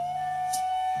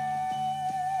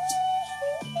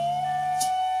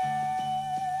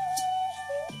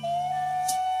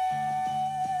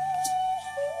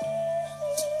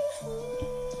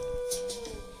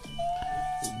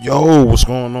Yo, what's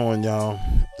going on, y'all?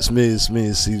 It's me,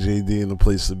 CJD, in the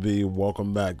place to be.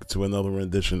 Welcome back to another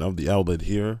rendition of the outlet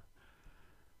here.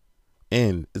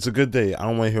 And it's a good day. I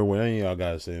don't want to hear what any of y'all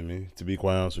guys say to me, to be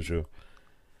quite honest with you.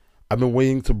 I've been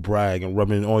waiting to brag and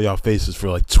rub it in all y'all faces for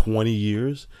like 20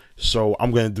 years, so I'm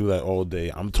going to do that all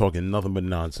day. I'm talking nothing but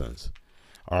nonsense.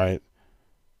 All right?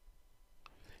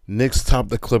 Knicks top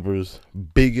the Clippers.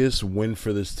 Biggest win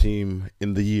for this team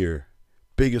in the year.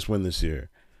 Biggest win this year.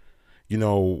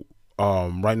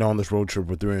 Right now on this road trip,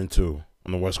 we're 3-2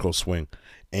 on the West Coast swing,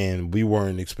 and we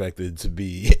weren't expected to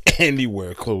be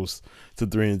anywhere close to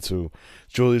 3-2.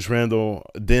 Julius Randle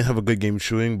didn't have a good game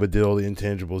shooting, but did all the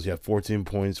intangibles. He had 14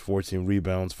 points, 14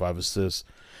 rebounds, 5 assists.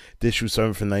 Did shoot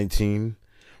 7 for 19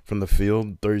 from the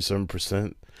field,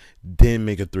 37%. Didn't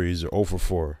make a three. He's 0 for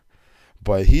 4.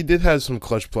 But he did have some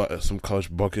clutch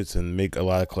buckets and make a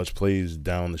lot of clutch plays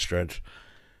down the stretch.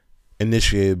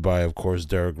 Initiated by, of course,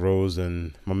 Derrick Rose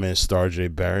and my man Star J.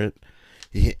 Barrett.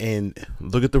 And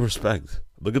look at the respect.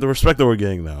 Look at the respect that we're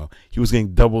getting now. He was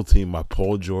getting double teamed by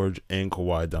Paul George and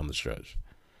Kawhi down the stretch.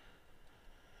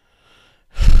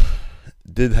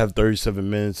 Did have 37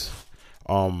 minutes.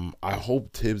 I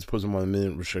hope Tibbs puts him on a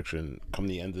minute restriction come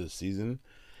the end of the season,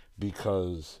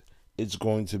 because it's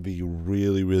going to be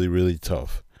really, really, really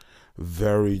tough.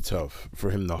 Very tough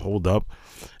for him to hold up,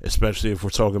 especially if we're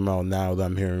talking about now that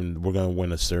I'm hearing we're going to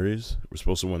win a series. We're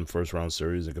supposed to win the first round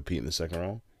series and compete in the second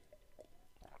round.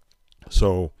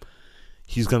 So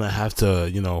he's going to have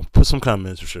to, put some kind of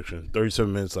minutes restriction.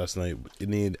 37 minutes last night. It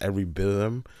needed every bit of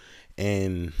them.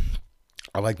 And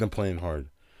I like them playing hard.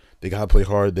 They got to play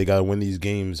hard. They got to win these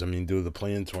games. I mean, due to the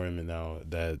play-in tournament now,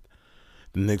 that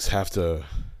the Knicks have to.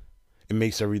 It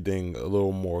makes everything a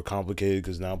little more complicated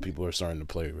because now people are starting to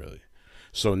play, really.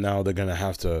 So now they're going to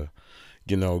have to,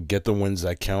 get the wins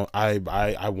that count.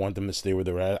 I want them to stay where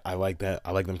they're at. I like that.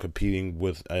 I like them competing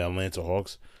with Atlanta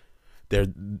Hawks.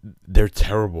 They're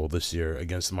terrible this year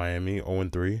against Miami,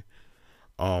 0-3.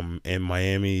 And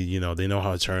Miami, they know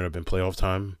how to turn up in playoff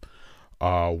time.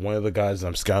 One of the guys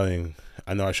I'm scouting,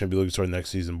 I know I shouldn't be looking toward next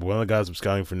season, but one of the guys I'm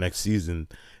scouting for next season,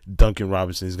 Duncan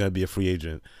Robinson, is going to be a free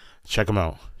agent. Check him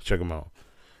out.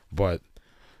 But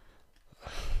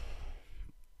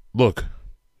look,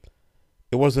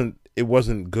 it wasn't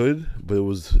good, but it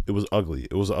was ugly.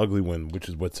 It was an ugly win, which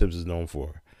is what Tibbs is known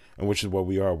for, and which is what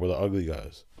we are. We're the ugly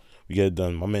guys. We get it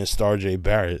done. My man Star J.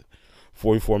 Barrett,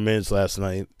 44 minutes last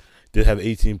night, did have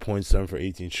 18 points, 7 for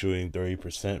 18 shooting,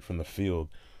 30% from the field.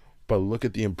 But look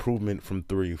at the improvement from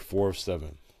 3, 4 of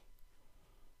 7.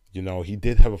 He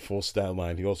did have a full stat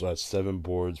line. He also had 7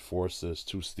 boards, 4 assists,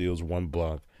 2 steals, 1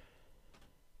 block,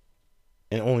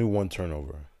 and only 1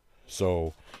 turnover.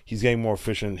 So he's getting more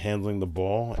efficient handling the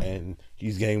ball, and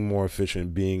he's getting more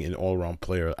efficient being an all-around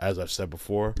player. As I've said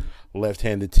before,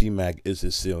 left-handed T-Mac is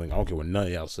his ceiling. I don't care what none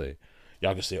of y'all say.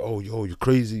 Y'all can say, oh, yo, you're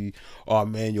crazy. Oh,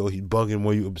 man, yo, he's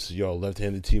bugging. Yo,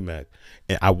 left-handed T-Mac.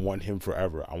 And I want him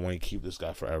forever. I want to keep this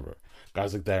guy forever.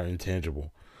 Guys like that are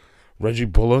intangible. Reggie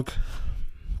Bullock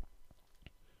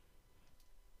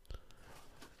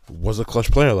was a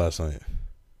clutch player last night.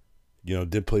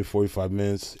 Did play 45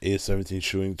 minutes, 8 of 17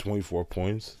 shooting, 24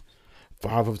 points.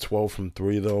 5 of 12 from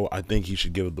 3, though. I think he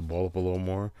should give the ball up a little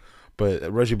more.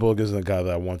 But Reggie Bullock isn't a guy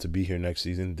that I want to be here next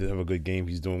season. Did have a good game.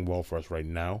 He's doing well for us right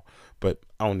now. But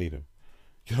I don't need him.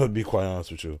 To be quite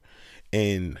honest with you.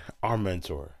 And our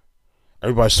mentor.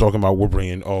 Everybody's talking about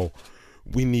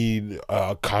we need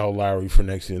Kyle Lowry for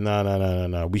next year.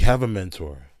 Nah. We have a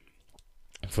mentor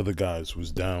for the guys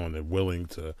who's down and willing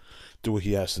to do what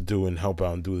he has to do and help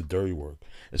out and do the dirty work.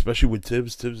 Especially with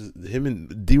Tibbs. Him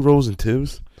and D Rose and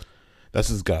Tibbs, that's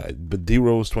his guy. But D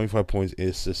Rose, 25 points, 8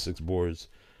 assists, 6 boards,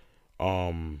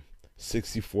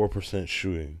 64%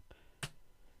 shooting.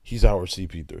 He's our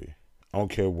CP3. I don't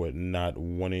care what not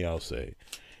one of y'all say.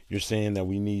 You're saying that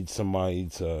we need somebody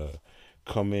to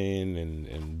come in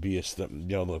and be a step.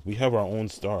 Look, we have our own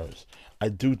stars. I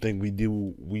do think we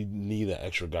need an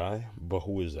extra guy, but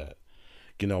who is that?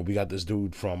 We got this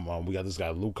dude we got this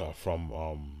guy Luka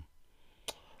from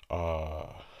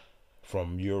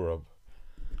Europe.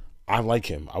 I like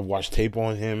him. I watched tape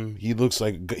on him. He looks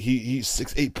like he's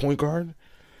 6'8" point guard.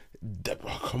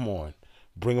 Come on,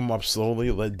 bring him up slowly.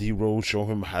 Let D Rose show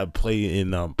him how to play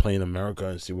in America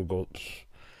and see what goes.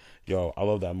 Yo, I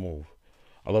love that move.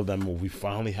 We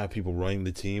finally have people running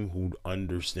the team who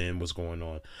understand what's going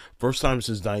on. First time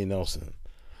since Donnie Nelson.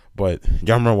 But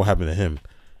y'all remember what happened to him.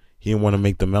 He didn't want to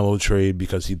make the Melo trade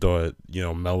because he thought,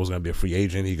 Melo was going to be a free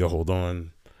agent. He could hold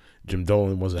on. Jim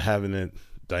Dolan wasn't having it.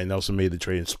 Donnie Nelson made the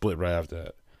trade and split right after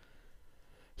that.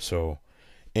 So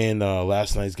And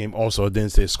last night's game also, I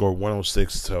didn't say score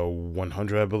 106 to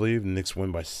 100, I believe. Knicks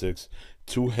win by 6.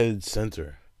 Two-headed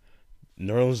center.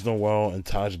 Nerlens Noel and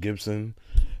Taj Gibson,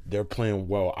 they're playing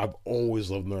well. I've always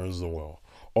loved Nerlens Noel.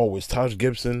 Always. Taj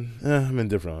Gibson, I'm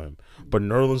indifferent on him. But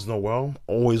Nerlens Noel,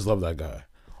 always loved that guy.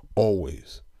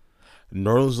 Always.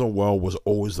 Nerlens Noel was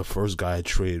always the first guy I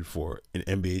traded for in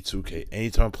NBA 2K.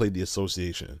 Anytime I played the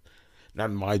association, not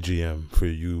my GM for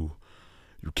you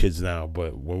kids now,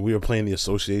 but when we were playing the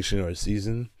association or a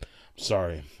season,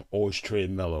 sorry, always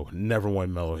traded Melo. Never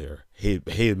won Melo here.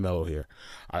 Hated Melo here.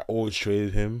 I always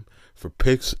traded him for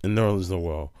picks and Nerlens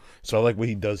Noel. So I like what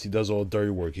he does. He does all the dirty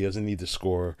work. He doesn't need to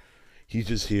score. He's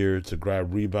just here to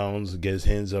grab rebounds, get his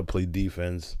hands up, play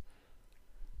defense,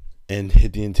 and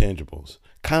hit the intangibles.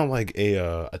 Kind of like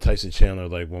a Tyson Chandler,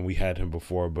 like when we had him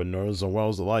before, but Nerlens Noel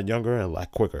was a lot younger and a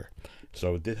lot quicker.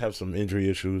 So it did have some injury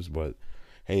issues, but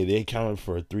hey, they accounted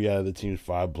for 3 out of the team's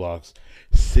 5 blocks,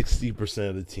 60%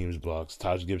 of the team's blocks.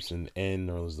 Taj Gibson and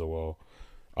Nerlens Noel.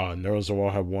 Nerlens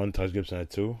Noel had 1, Taj Gibson had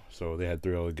 2, so they had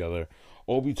 3 altogether.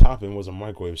 Obi Toppin was a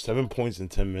microwave, 7 points in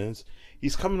 10 minutes.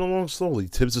 He's coming along slowly.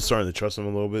 Tibbs is starting to trust him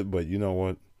a little bit, but you know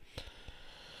what?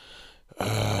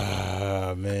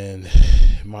 Man,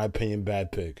 in my opinion,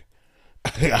 bad pick.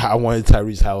 I wanted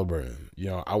Tyrese Halliburton.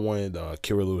 I wanted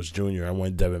Kira Lewis Jr. I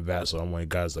wanted Devin Vassell. I wanted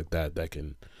guys like that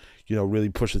can, really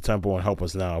push the tempo and help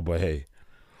us now. But hey,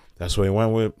 that's what he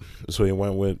went with.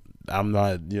 I'm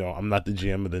not the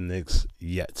GM of the Knicks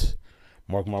yet.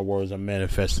 Mark my words. I'm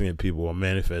manifesting it, people. I'm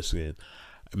manifesting it.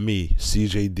 Me,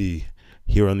 CJD,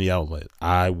 here on the outlet.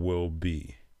 I will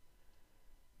be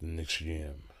the Knicks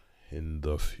GM in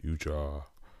the future.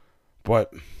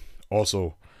 But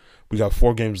also, we got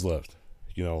 4 games left.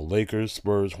 Lakers,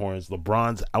 Spurs, Hornets.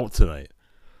 LeBron's out tonight.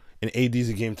 And AD's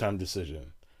a game time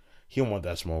decision. He don't want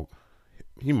that smoke.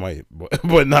 He might,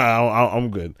 but nah,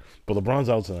 I'm good. But LeBron's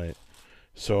out tonight.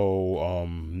 So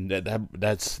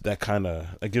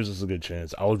that gives us a good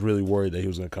chance. I was really worried that he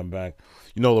was gonna come back.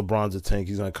 LeBron's a tank.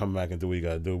 He's gonna come back and do what he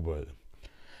gotta do. But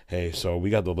hey, so we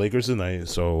got the Lakers tonight.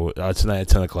 So tonight at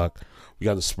 10:00, we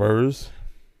got the Spurs,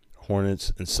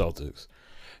 Hornets, and Celtics.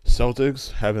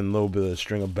 Celtics having a little bit of a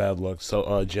string of bad luck. So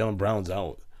Jaylen Brown's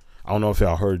out. I don't know if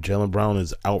y'all heard. Jaylen Brown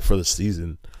is out for the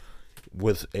season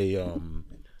with a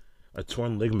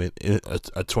torn ligament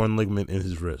in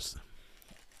his wrist.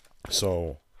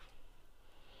 So,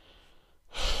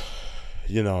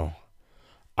 I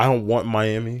don't want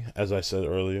Miami, as I said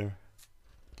earlier.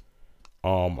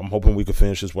 I'm hoping we can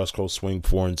finish this West Coast swing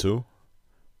 4-2,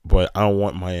 but I don't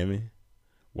want Miami.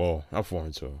 Well, not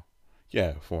 4-2.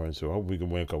 Yeah, 4-2. I hope we can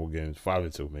win a couple games,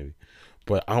 5-2 maybe.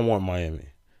 But I don't want Miami.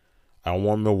 I don't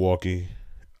want Milwaukee,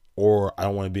 or I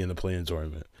don't want to be in the play-in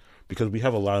tournament because we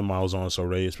have a lot of miles on us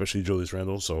already, especially Julius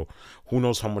Randle. So who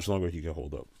knows how much longer he can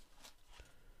hold up.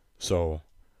 So,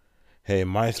 hey,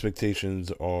 my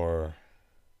expectations are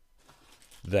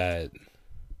that,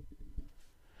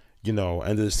 end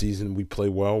of the season, we play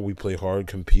well, we play hard,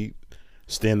 compete,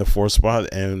 stay in the 4th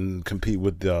spot, and compete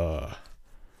with the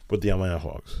Atlanta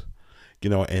Hawks.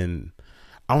 And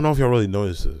I don't know if y'all really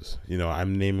notice this.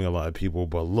 I'm naming a lot of people,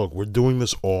 but look, we're doing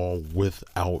this all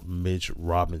without Mitch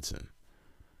Robinson.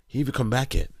 He even come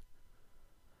back yet.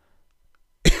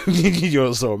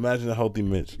 So imagine a healthy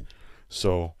Mitch.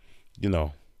 So,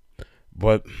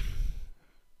 but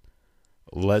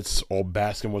let's all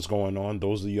bask in what's going on.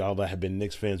 Those of y'all that have been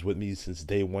Knicks fans with me since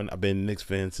day one, I've been Knicks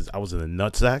fan since I was in the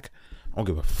nutsack. I don't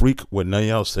give a freak what none of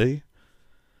y'all say.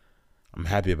 I'm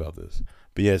happy about this.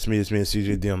 But yeah, it's me and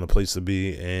CJD on the place to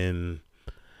be, and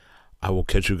I will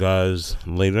catch you guys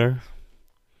later.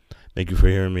 Thank you for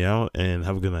hearing me out, and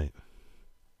have a good night.